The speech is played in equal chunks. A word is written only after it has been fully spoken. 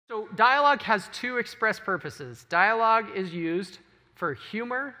So dialogue has two express purposes. Dialogue is used for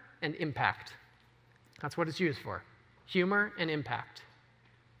humor and impact. That's what it's used for, humor and impact.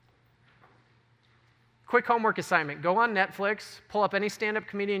 Quick homework assignment. Go on Netflix, pull up any stand-up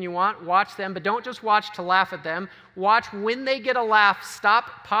comedian you want, watch them, but don't just watch to laugh at them. Watch when they get a laugh,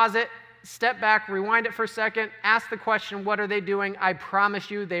 stop, pause it, step back, rewind it for a second, ask the question, what are they doing? I promise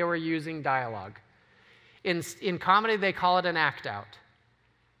you they were using dialogue. In comedy, they call it an act out.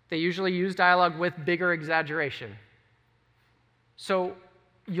 They usually use dialogue with bigger exaggeration. So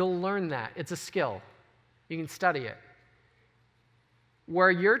you'll learn that. It's a skill. You can study it.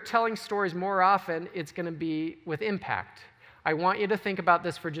 Where you're telling stories more often, it's going to be with impact. I want you to think about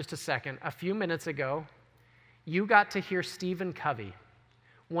this for just a second. A few minutes ago, you got to hear Stephen Covey,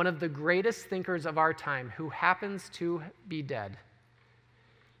 one of the greatest thinkers of our time, who happens to be dead.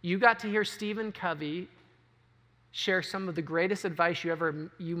 You got to hear Stephen Covey share some of the greatest advice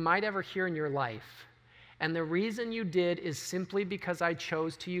you might ever hear in your life. And the reason you did is simply because I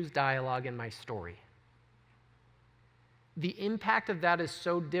chose to use dialogue in my story. The impact of that is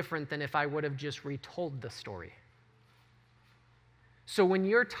so different than if I would have just retold the story. So when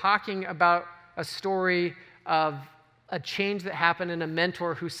you're talking about a story of a change that happened in a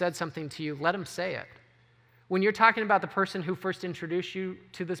mentor who said something to you, let them say it. When you're talking about the person who first introduced you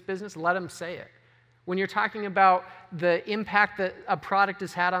to this business, let them say it. When you're talking about the impact that a product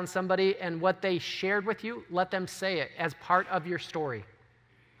has had on somebody and what they shared with you, let them say it as part of your story.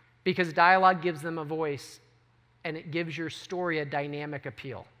 Because dialogue gives them a voice, and it gives your story a dynamic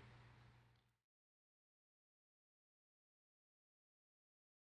appeal.